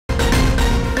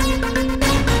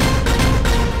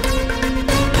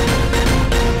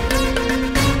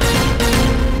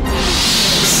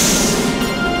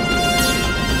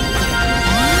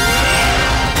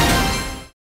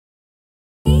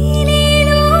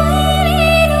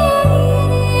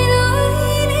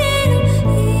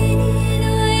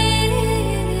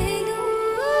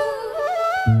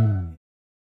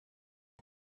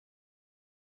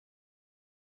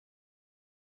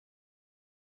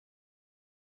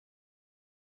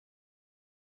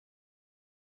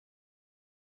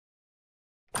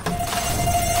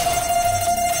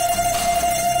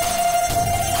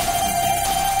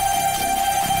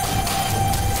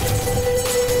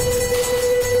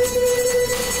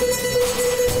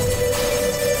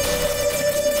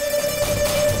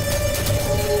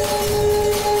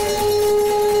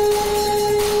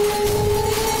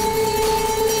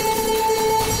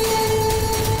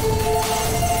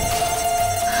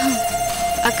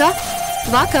அக்கா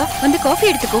வாக்கா வந்து காஃபி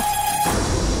எடுத்துக்கோ.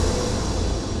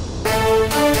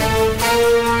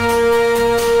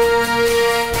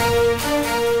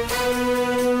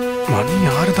 மணி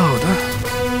 6 தான் ஆகுதா?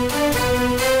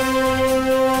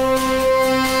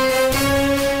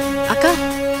 அக்கா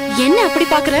என்ன அப்படி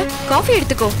பாக்குற? காஃபி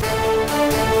எடுத்துக்கோ.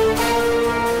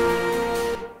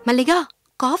 மல்லிகா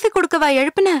காஃபி கொடுக்கவா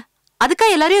எழுப்புன? அதுக்கா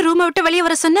எல்லாரையும் ரூமை விட்டு வெளியே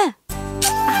வர சொன்ன?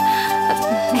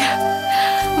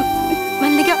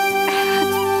 மல்லிகா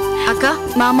அக்கா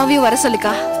மாமாவையும் வர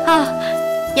சொல்லுக்கா.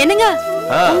 என்னங்க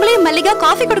உங்களையும் மல்லிகா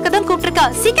காஃபி கொடுக்க தான் கூப்பிட்டுருக்கா.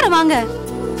 சீக்கிரம் வாங்க.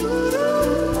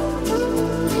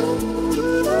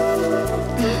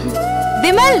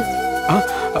 விமல்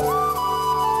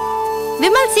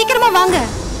விமல் சீக்கிரமா வாங்க.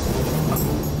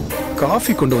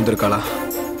 காஃபி கொண்டு வந்திருக்காளா?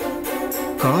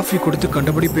 காஃபி கொடுத்து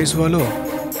கண்டபடி பேசுவாளோ?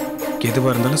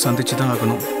 எதுவா இருந்தாலும் சந்திச்சுதான்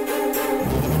ஆகணும்.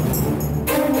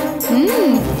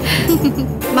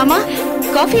 மாமா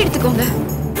காஃபி எடுத்துக்கோங்க.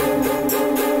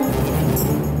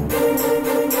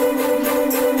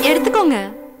 எடுத்துக்கோங்க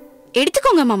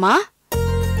எடுத்துக்கோங்க மாமா.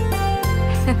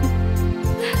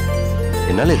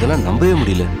 என்னால இதெல்லாம் நம்பவே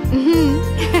முடியல.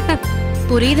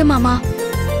 புரியுது மாமா.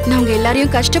 நான் உங்க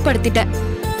எல்லாரையும் கஷ்டப்படுத்திட்டேன்.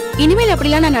 இனிமேல்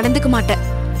அப்படிலாம் நான் நடந்துக்க மாட்டேன்.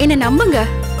 என்ன நம்புங்க.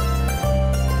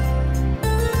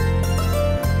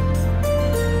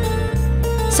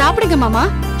 சாப்பிடுங்க மாமா.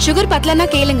 சுகர் பத்தலன்னா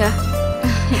கேளுங்க.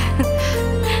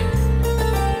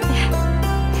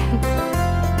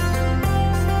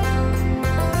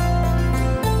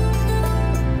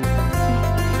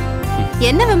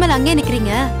 என்ன விமல் அங்கே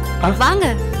நிக்கிறீங்க? வாங்க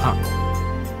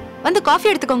வந்து காஃபி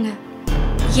எடுத்துக்கோங்க.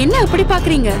 என்ன அப்படி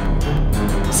பாக்குறீங்க?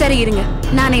 சரி இருங்க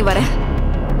நானே வரேன்.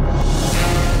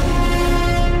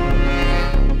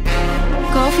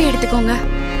 காஃபி எடுத்துக்கோங்க.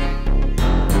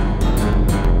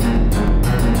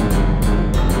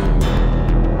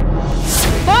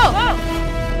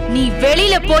 நீ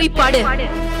வெளியில போய் பாடு.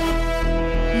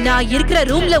 நான் இருக்கிற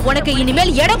ரூம்ல உனக்கு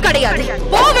இனிமேல் இடம் கிடையாது.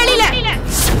 போ வெளியில.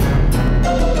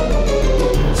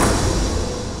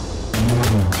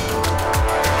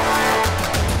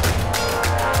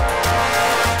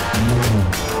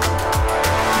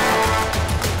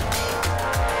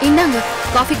 இந்தாங்க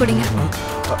காஃபி குடிங்க.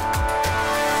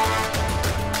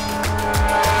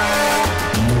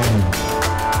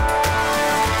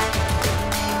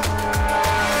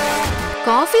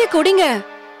 காஃபியை குடிங்க.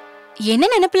 என்ன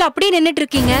நினைப்புல அப்படியே நின்னுட்டு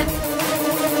இருக்கீங்க?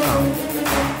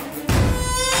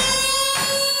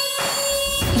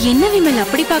 என்ன விமல்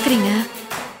அப்படி பாக்குறீங்க?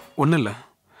 ஒண்ணும் இல்ல.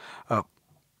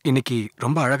 இன்னைக்கு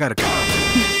ரொம்ப அழகா இருக்கு.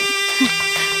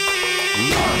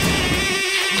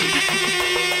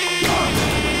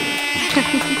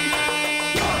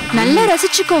 நல்லா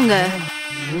ரசிச்சுக்கோங்க.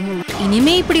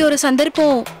 இனிமே இப்படி ஒரு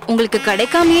சந்தர்ப்பம் உங்களுக்கு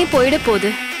கிடைக்காமயே போயிட போகுது.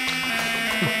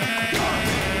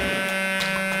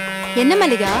 என்ன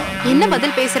மல்லிகா என்ன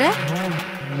பதில் பேசுற?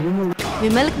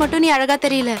 விமலுக்கு மட்டும் நீ அழகா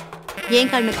தெரியல,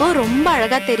 என் கண்ணுக்கும் ரொம்ப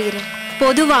அழகா தெரியற.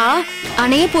 பொதுவா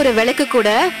அணைய போற விளக்கு கூட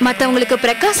மத்தவங்களுக்கு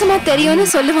பிரகாசமா தெரியும்னு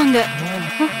சொல்லுவாங்க.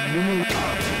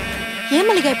 ஏன்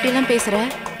மல்லிகா இப்படி எல்லாம் பேசுற?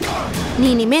 நீ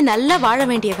இனிமே நல்லா வாழ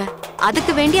வேண்டியவ.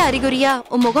 அதுக்கு வேண்டிய அறிகுறியா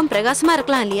உன் முகம் பிரகாசமா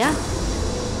இருக்கலாம் இல்லையா?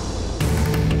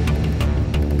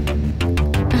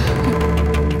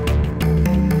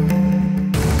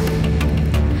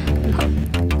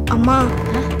 அம்மா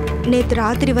நேத்து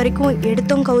ராத்திரி வரைக்கும்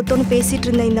எடுத்தோம் கவுத்தோன்னு பேசிட்டு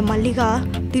இருந்த இந்த மல்லிகா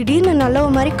திடீர்னு நல்ல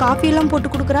மாதிரி காஃபி எல்லாம் போட்டு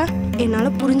கொடுக்குறா. என்னால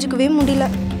புரிஞ்சுக்கவே முடியல.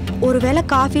 ஒருவேளை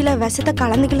காஃபில விஷத்தை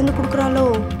கலந்து கிளந்து கொடுக்குறாளோ?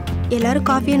 எல்லாரும்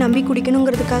காஃபியை நம்பி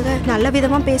குடிக்கணுங்கிறதுக்காக நல்ல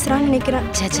விதமா பேசுறான்னு நினைக்கிறேன்.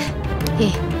 சேச்சே ஏ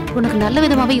உனக்கு நல்ல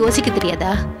விதமாவே யோசிக்க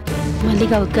தெரியாதா?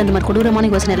 மல்லிகாவுக்கு அந்த மாதிரி கொடூரமான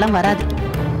யோசனை எல்லாம் வராது.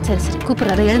 சரி சரி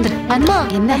கூப்பிடுறாரு எழுந்துரு. அம்மா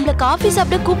நம்மள காஃபி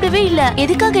சாப்பிட கூப்பிடவே இல்ல.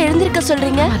 எதுக்காக எழுந்திருக்க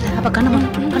சொல்றீங்க? அப்ப கண்ணு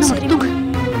தூங்கு.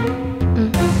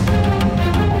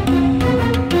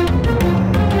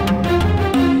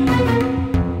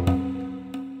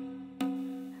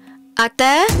 அத்த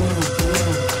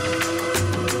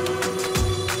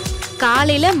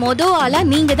காலையில மொத ஆளா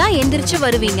நீங்க தான் எந்திரிச்சு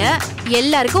வருவீங்க.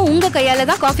 எல்லாருக்கும் உங்க கையால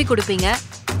தான் காஃபி கொடுப்பீங்க.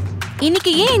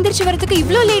 இன்னைக்கு ஏன் எந்திரிச்சு வரதுக்கு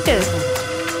இவ்ளோ லேட்டு?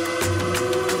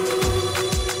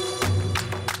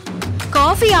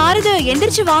 காஃபி ஆறுது,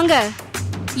 எந்திரிச்சு வாங்க.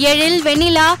 எழில்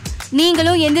வெண்ணிலா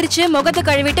நீங்களும் எந்திரிச்சு முகத்தை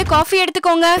கழுவிட்டு காஃபி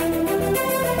எடுத்துக்கோங்க.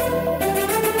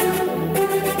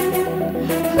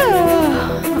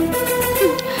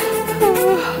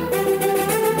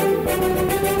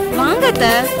 வாங்க அத்த.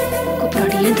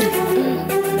 கூப்பிடாடி எழுந்துரு.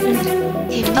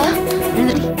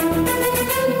 எழுந்துடி.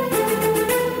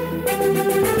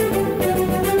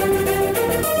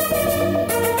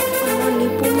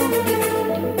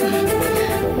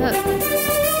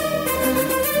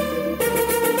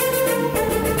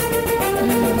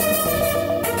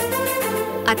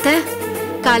 அத்தை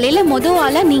காலையில முதல்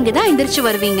ஆளா நீங்க தான் எந்திரிச்சு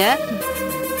வருவீங்க.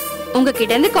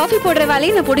 உங்ககிட்ட இருந்து காஃபி போடுற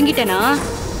வேலையை நான் புடுங்கிட்டேனா?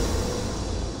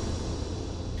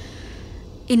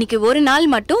 இன்னைக்கு ஒரு நாள்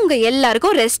மட்டும் உங்க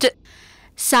எல்லாருக்கும் ரெஸ்ட்.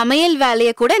 சமையல்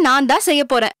வேலையை கூட நான் தான் செய்ய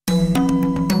போறேன்.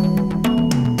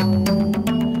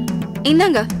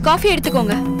 இந்தாங்க காஃபி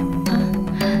எடுத்துக்கோங்க.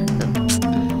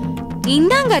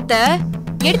 இந்தாங்க அத்தை,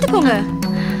 எடுத்துக்கோங்க.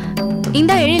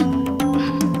 இந்தா எழில்,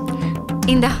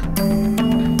 இந்தா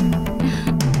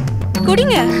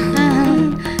குடிங்க.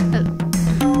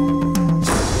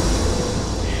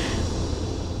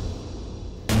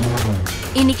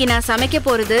 இன்னைக்கு நான் சமைக்க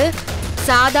போறது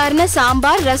சாதாரண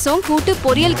சாம்பார், ரசம், கூட்டு,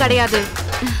 பொரியல் கிடையாது.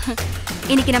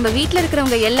 இன்னைக்கு நம்ம வீட்ல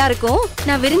இருக்கிறவங்க எல்லாருக்கும்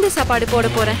நான் விருந்து சாப்பாடு போட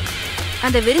போறேன்.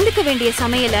 அந்த விருந்துக்கு வேண்டிய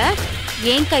சமையலை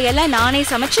என் கையால நானே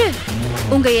சமைச்சு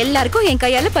உங்க எல்லாருக்கும் என்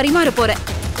கையால பரிமாற போறேன்.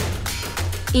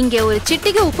 இங்க ஒரு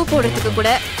சிட்டிகை உப்பு போடுறதுக்கு கூட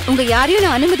உங்க யாரையும்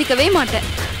நான் அனுமதிக்கவே மாட்டேன்.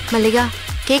 மல்லிகா,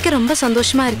 கேட்க ரொம்ப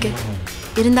சந்தோஷமா இருக்கு.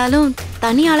 இருந்தாலும்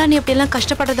தனி ஆளா நீ எப்படியெல்லாம்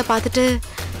கஷ்டப்படுறத பார்த்துட்டு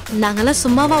நாங்கெல்லாம்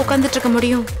சும்மாவா உட்காந்துட்டு இருக்க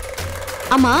முடியும்?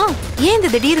 ஆமா, ஏன் இந்த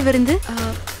திடீர் விருந்து?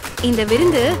 இந்த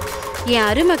விருந்து என்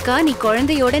அருமக்கா நீ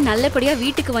குழந்தையோட நல்லபடியா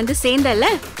வீட்டுக்கு வந்து சேர்ந்தல்ல,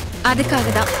 அதுக்காக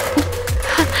தான்.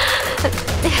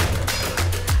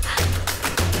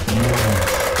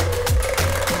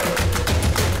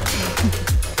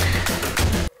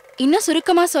 இன்னும்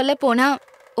சுருக்கமா சொல்ல போனா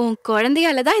உன்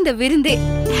குழந்தையால தான் இந்த விருந்தே.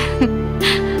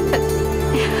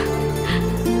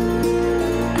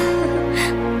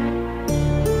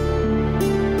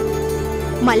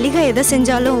 மல்லிகா எதை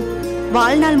செஞ்சாலும்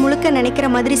வாழ்நாள் முழுக்க நினைக்கிற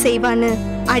மாதிரி செய்வான்னு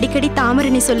அடிக்கடி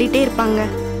தாமரணி சொல்லிட்டே இருப்பாங்க.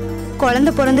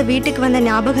 குழந்தை பிறந்த வீட்டுக்கு வந்த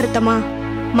ஞாபகார்த்தமா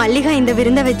மல்லிகா இந்த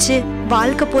விருந்தை வச்சு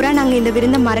வாழ்க்கை பூரா நாங்க இந்த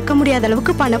விருந்தை மறக்க முடியாத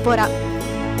அளவுக்கு பண்ண போறா.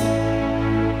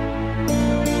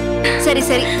 சரி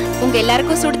சரி, உங்க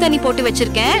எல்லாருக்கும் சுடு தண்ணி போட்டு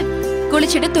வச்சிருக்கேன்.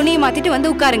 குளிச்சுட்டு துணியை மாத்திட்டு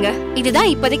வந்து உட்காருங்க.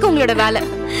 இதுதான் இப்போதைக்கு உங்களோட வேலை.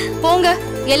 போங்க,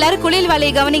 எல்லாரும் குளியல்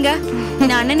வேலையை கவனிங்க.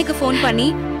 நான் அண்ணனுக்கு போன் பண்ணி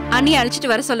அண்ணியை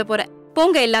அழைச்சிட்டு வர சொல்ல போறேன்.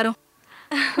 போங்க எல்லாரும்.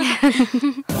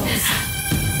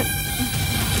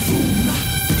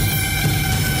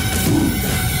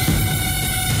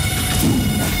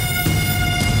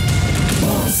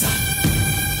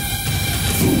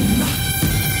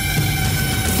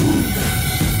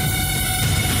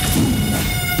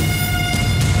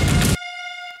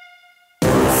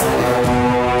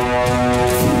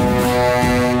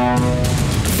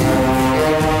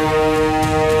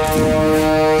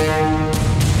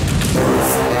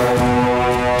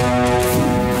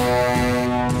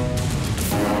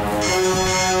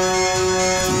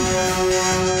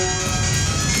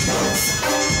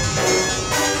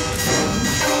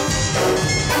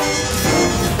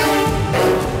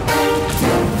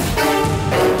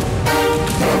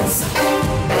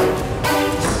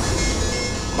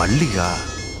 மல்லிகா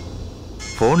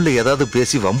போன்ல ஏதாவது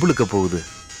பேசி வம்புழுக்க போகுது.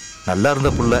 நல்லா இருந்த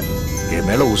புள்ள என்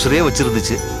மேல உசுரே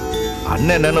வச்சிருந்துச்சு.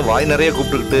 அண்ணன் என்னன்னு வாய் நிறைய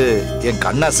கூப்பிட்டுக்கிட்டு என்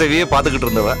கண்ணாசையே பார்த்துக்கிட்டு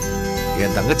இருந்தவ.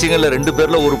 என் தங்கச்சிங்கள்ல 2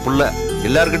 பேர்ல ஒரு புள்ள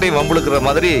எல்லார்கிட்டையும் வம்புழுக்கிற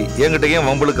மாதிரி என்கிட்டயும்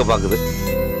வம்புழுக்க பாக்குது.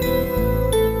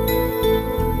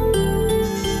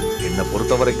 என்னை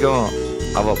பொறுத்த வரைக்கும்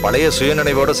அவ பழைய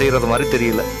சுயநினைவோட செய்யறது மாதிரி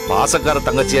தெரியல. பாசக்கார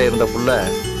தங்கச்சியா இருந்த புள்ள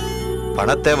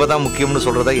பணத்தேவைதான் முக்கியம்னு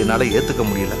சொல்றதை என்னால ஏத்துக்க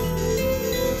முடியல.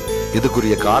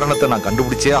 இதுக்குரிய காரணத்தை நான்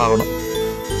கண்டுபிடிச்சே ஆகணும்.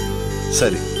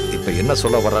 சரி, இப்ப என்ன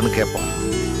சொல்ல வர்றான்னு கேட்போம்.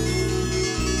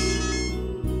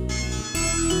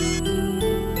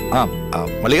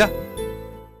 மல்லிகா,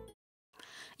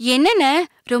 என்னென்ன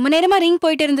ரொம்ப நேரமா ரிங்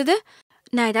போயிட்டு இருந்தது?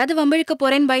 நான் ஏதாவது வம்பிழுக்க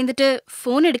போறேன்னு பயந்துட்டு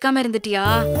போன் எடுக்காம இருந்துட்டியா?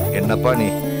 என்னப்பா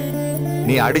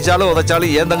நீ அடிச்சாலும்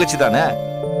உதைச்சாலும் ஏன் தங்கச்சி தானே.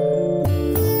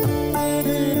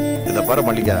 இத பாரு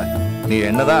மல்லிகா, நீ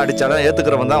என்னதான் அடிச்சாலும்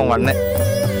ஏத்துக்கிறவன் தான் உங்க அண்ணன்.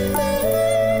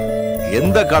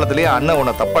 எந்த காலத்திலயும் அண்ணன்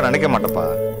உன்னை தப்பா நினைக்க மாட்டப்பா.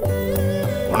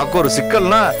 உனக்கு ஒரு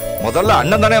சிக்கல்னா முதல்ல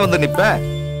அண்ணன் தானே வந்து நிப்ப.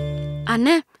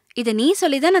 அண்ணன், இத நீ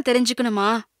சொல்லிதான் நான் தெரிஞ்சுக்கணுமா?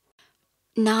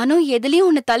 நானும் எதுலயும்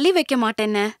உன்னை தள்ளி வைக்க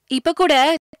மாட்டேன்னு. இப்ப கூட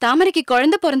தாமரைக்கு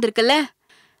குழந்தை பிறந்திருக்குல்ல,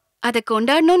 அதை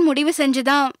கொண்டாடணும்னு முடிவு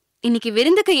செஞ்சுதான் இன்னைக்கு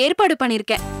விருந்துக்கு ஏற்பாடு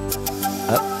பண்ணிருக்கேன்.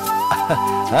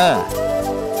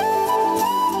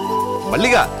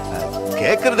 மல்லிகா,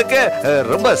 கேக்குறதுக்கு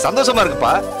ரொம்ப சந்தோஷமா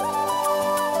இருக்குப்பா.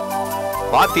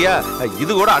 பாத்தியா,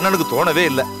 இது கூட அண்ணனுக்கு தோணவே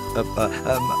இல்ல.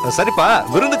 சரிப்பா,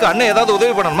 விருந்துக்கு அண்ணன் ஏதாவது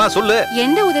உதவி பண்ணணுமா சொல்லு.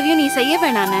 எந்த உதவியும் நீ செய்ய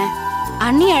வேணானே.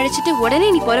 அண்ணி அழைச்சிட்டு உடனே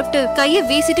நீ புறப்பட்டு கைய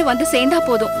வீசிட்டு வந்து சேர்ந்தா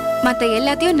போதும். மத்த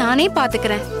எல்லாத்தையும் நானே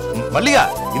பாத்துக்கிறேன். மல்லிகா,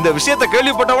 இந்த விஷயத்தை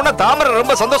கேள்விப்பட்ட உடனே தாமரை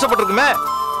ரொம்ப சந்தோஷப்பட்டிருக்குமே.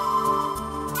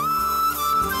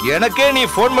 எனக்கே நீ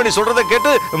போன் பண்ணி சொல்றதை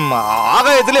கேட்டு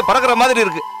ஆகாயத்திலே பறக்கிற மாதிரி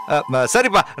இருக்கு.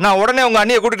 சரிப்பா, நான் உடனே உங்க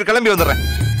அண்ணியை கூட்டிட்டு கிளம்பி வந்துடுறேன்.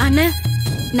 அண்ணா,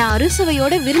 நான்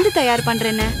அறுசுவையோட விருந்து தயார்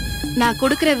பண்றேன்னு. நான்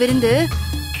கொடுக்கிற விருந்து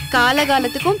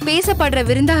காலகாலத்துக்கும் பேசப்படுற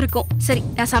விருந்தா இருக்கும். சரி,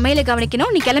 நான் சமையலை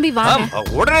கவனிக்கணும், நீ கிளம்பி வா.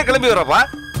 உடனே கிளம்பி வரப்பா.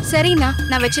 சரிண்ணா,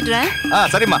 நான் வச்சிடுறேன்.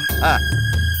 சரிம்மா.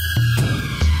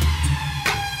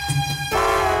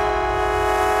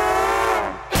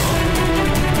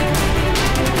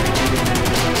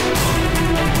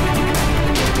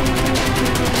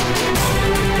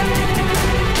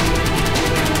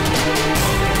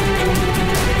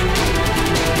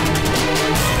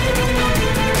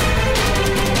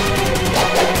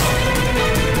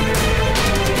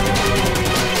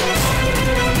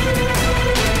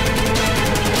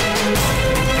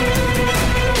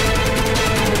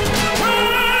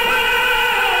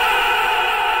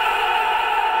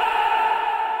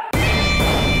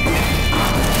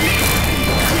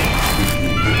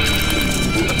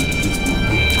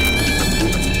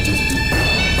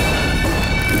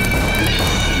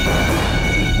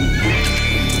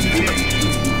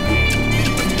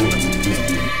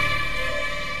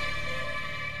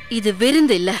 இது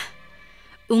விருந்து இல்ல,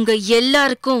 உங்க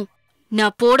எல்லாருக்கும்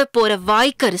நான் போட போற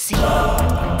வாய்க்கரிசி.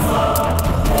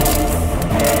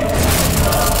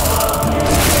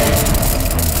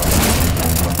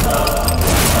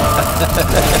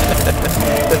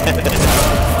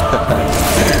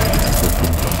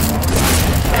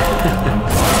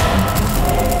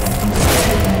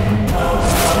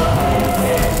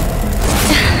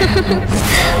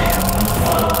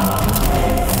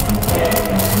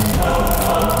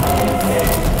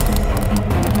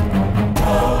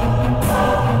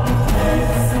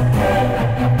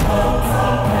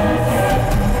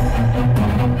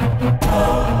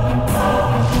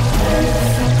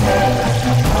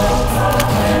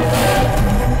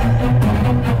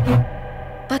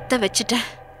 வச்சிட்டேன்.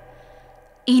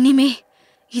 இனிமே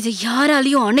இது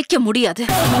யாராலையும் அணைக்க முடியாது.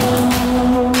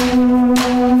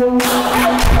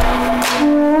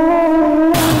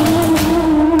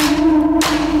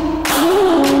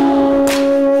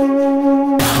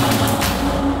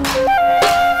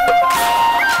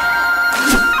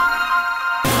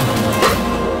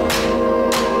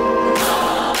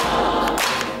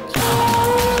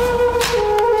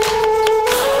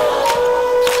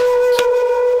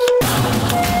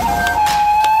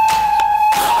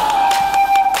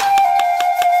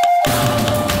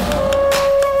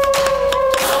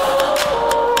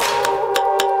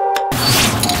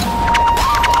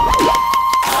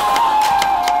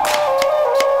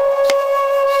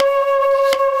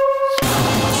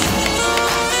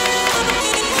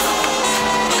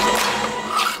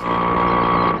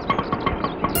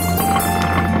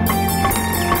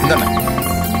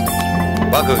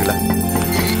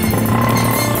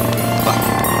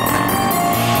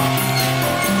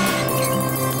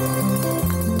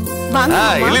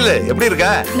 எப்படி இருக்க?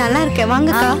 நல்லா இருக்கேன்,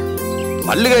 வாங்கக்கா.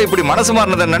 மல்லிகா இப்படி மனசு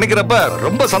மாறினதை நினைக்கிறப்ப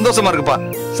ரொம்ப சந்தோஷமா இருக்குப்பா.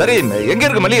 சரி, எங்க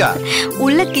இருக்கு மல்லிகா?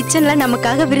 உள்ள கிச்சன்ல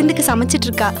நமக்காக விருந்துக்கு சமைச்சிட்டு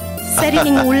இருக்கா. சரி,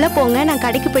 நீங்க உள்ள போங்க, நான்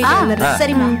கடைக்கு போயிட்டு வந்துடுறேன்.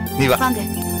 சரிம்மா, நீ வா. வாங்க.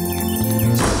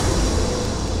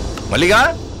 மல்லிகா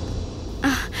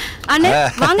அண்ணே,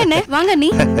 வாங்கண்ணே, வாங்க. நீ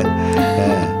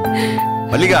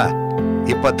மல்லிகா,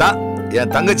 இப்பதான்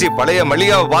என் தங்கச்சி பழைய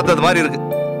மல்லிகாவை பார்த்தது மாதிரி இருக்கு.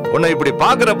 உன்னை இப்படி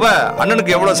பாக்குறப்ப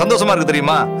அண்ணனுக்கு எவ்வளவு சந்தோஷமா இருக்கு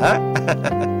தெரியுமா?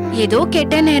 ஏதோ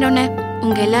கேட்டேன் நேரம்னே,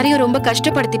 உங்க எல்லாரையும் ரொம்ப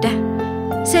கஷ்டப்படுத்திட்டேன்.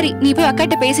 சரி, நீ போய்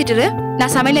அக்காட்ட பேசிட்டு இரு,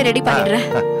 நான் சமையல ரெடி பண்ணிடுறேன்.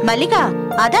 மல்லிகா,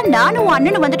 அதான் நானும் உன்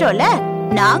அண்ணனும் வந்துட்டோம்ல,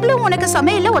 நாங்களும் உனக்கு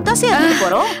சமையல்ல ஒத்தாசையா இருந்துட்டு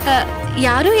போறோம்.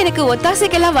 யாரும் எனக்கு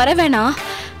ஒத்தாசைக்கெல்லாம் வர வேணாம்.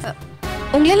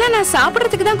 உங்களெல்லாம் நான்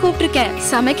சாப்பிடறதுக்கு தான் கூப்பிட்டுருக்கேன்,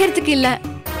 சமைக்கிறதுக்கு இல்ல.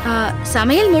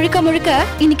 சமையல் முழுக்க முழுக்க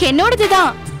இன்னைக்கு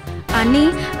என்னோடதுதான். அண்ணி,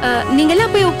 நீங்க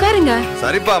எல்லாம் போய் உட்காருங்க.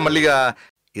 சரிப்பா மல்லிகா,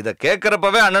 இத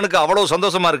கேக்குறப்பவே அண்ணனுக்கு அவ்வளவு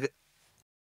சந்தோஷமா இருக்கு.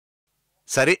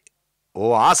 சரி, ஓ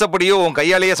ஆசைப்படியோ உன்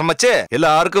கையாலேயே சமைச்சு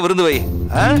எல்லாருக்கும் விருந்து வை.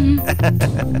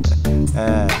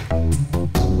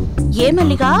 ஏ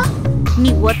மல்லிகா,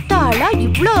 நீ ஒத்த ஆளா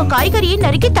இவ்ளோ காய்கறியை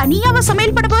நறுக்கி தனியாவ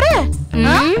சமையல் பண்ண போற?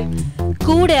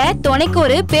 கூட துணைக்கு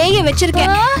ஒரு பேய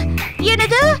வச்சிருக்கேன்.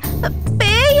 என்னது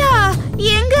பேயா?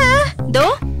 எங்க? தோ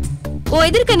ஓ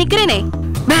எதிர்க்க நிக்கிறேனே.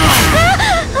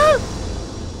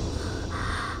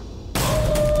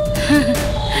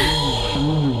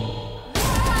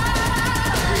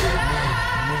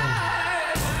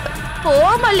 போ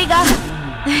மல்லிகா,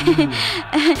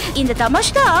 இந்த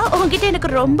தமாஷ்தா உன்கிட்ட எனக்கு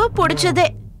ரொம்ப பிடிச்சதே.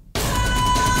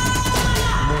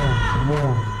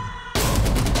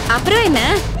 அப்புறம் என்ன,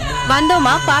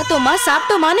 வந்தோமா பார்த்தோமா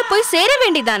சாப்பிட்டோமான்னு போய் சேர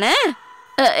வேண்டியதானே?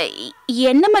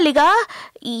 என்ன மல்லிகா,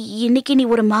 இன்னைக்கு நீ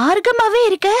ஒரு மார்க்கமாவே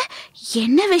இருக்க,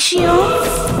 என்ன விஷயம்?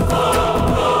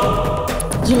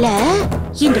 இல்ல,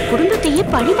 இந்த குடும்பத்தையே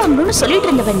பழி வாங்கணும்னு சொல்லிட்டு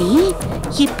இருந்தவ நீ,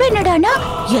 இப்ப என்னடானா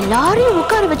எல்லாரையும்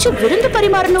உட்கார வச்சு விருந்து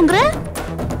பரிமாறணுங்கிற?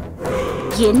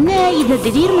 என்ன இந்த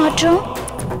திடீர் மாற்றம்?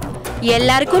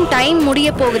 எல்லாருக்கும் டைம் முடிய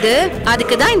போகுது,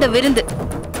 அதுக்கு தான் இந்த விருந்து.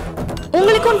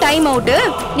 உங்களுக்கும் டைம் அவுட்,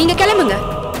 நீங்க கிளம்புங்க.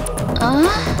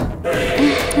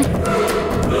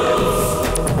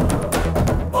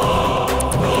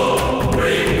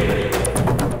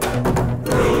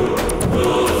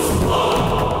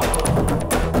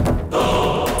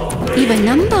 இவன்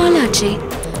நம்ம ஆளாச்சே,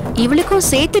 இவளுக்கும்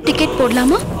சேர்த்து டிக்கெட்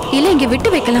போடலாமா இல்ல இங்க விட்டு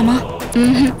வைக்கலாமா?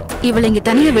 இவளை இங்க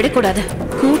தனியா விடக்கூடாது,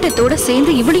 கூட்டத்தோட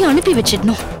சேர்ந்து இவளையும் அனுப்பி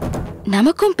வச்சிடணும்.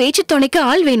 நமக்கும் பேச்சு துணைக்கு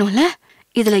ஆள் வேணும்ல,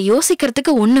 இதுல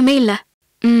யோசிக்கிறதுக்கு ஒண்ணுமே இல்ல.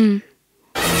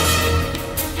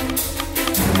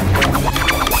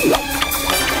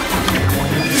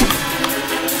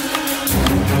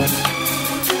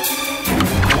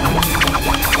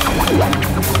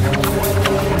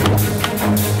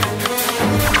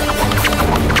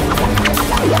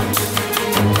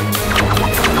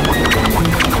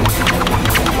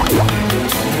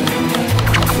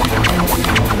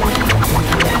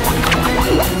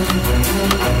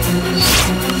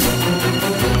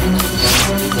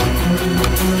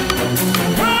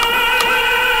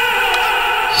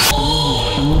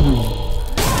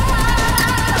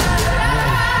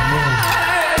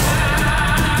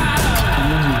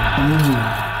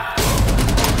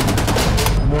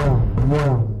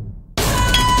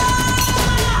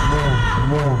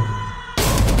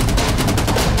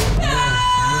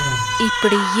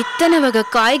 இப்படி இத்தனை வகை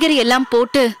காய்கறி எல்லாம்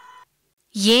போட்டு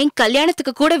ஏன்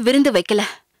கல்யாணத்துக்கு கூட விருந்து வைக்கல.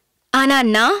 ஆனா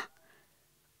நான்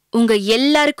உங்க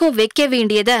எல்லாருக்கும் வைக்க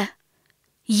வேண்டியத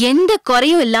எந்த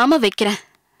குறையும் இல்லாம வைக்கிறேன்.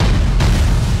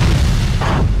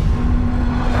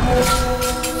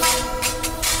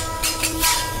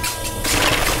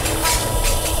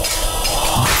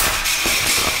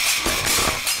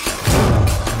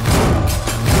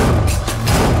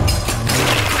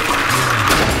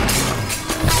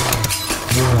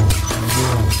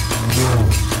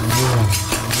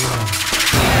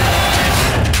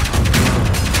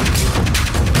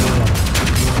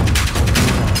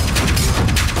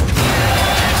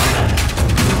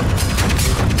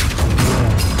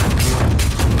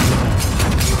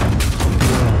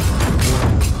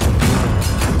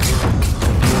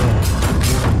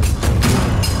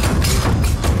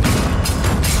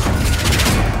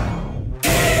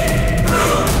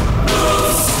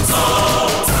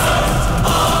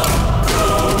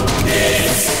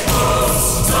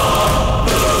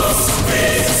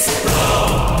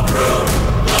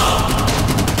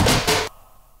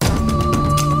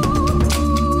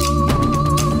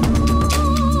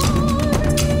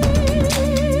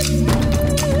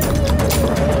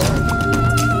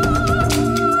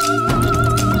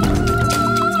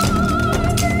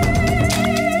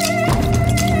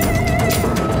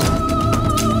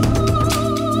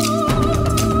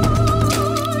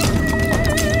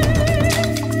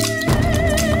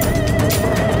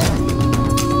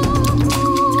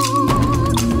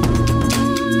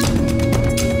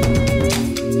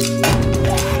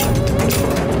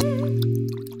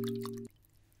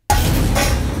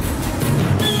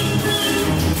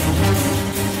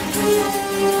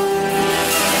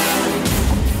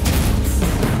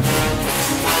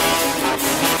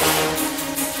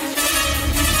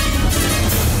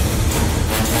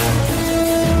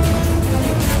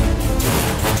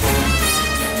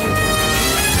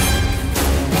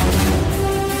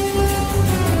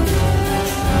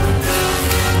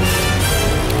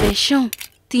 விஷம்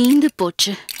தீந்து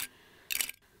போச்சு,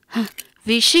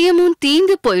 விஷயமும்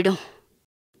தீந்து போயிடும்.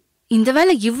 இந்த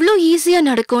வேலை இவ்ளோ ஈஸியா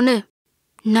நடக்கும்னு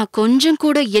நான் கொஞ்சம்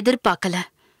கூட எதிர்பார்க்கல.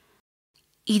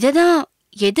 இததான்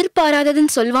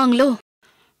எதிர்பாராததுன்னு சொல்வாங்களோ?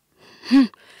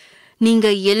 நீங்க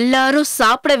எல்லாரும்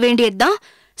சாப்பிட வேண்டியதுதான்,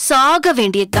 சாக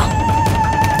வேண்டியதுதான்.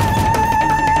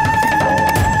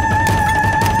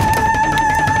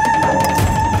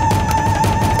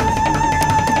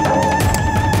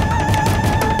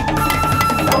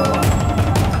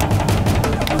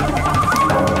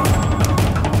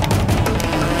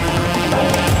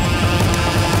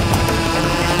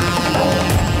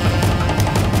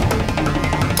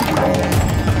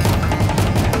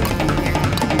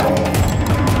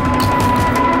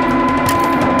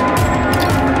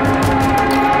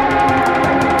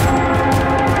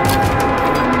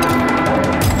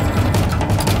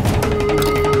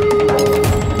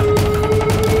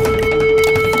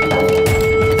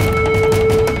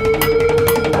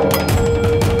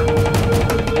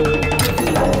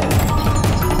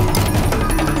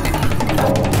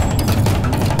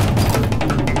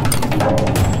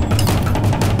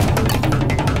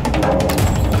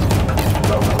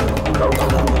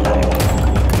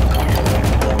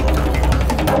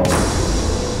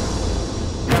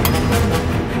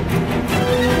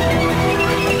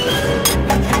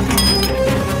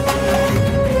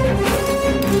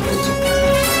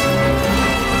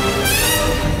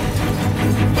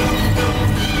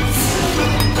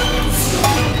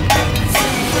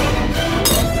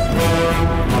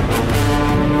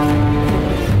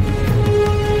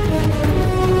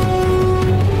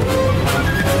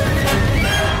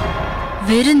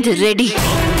 விருந்து ரெடி.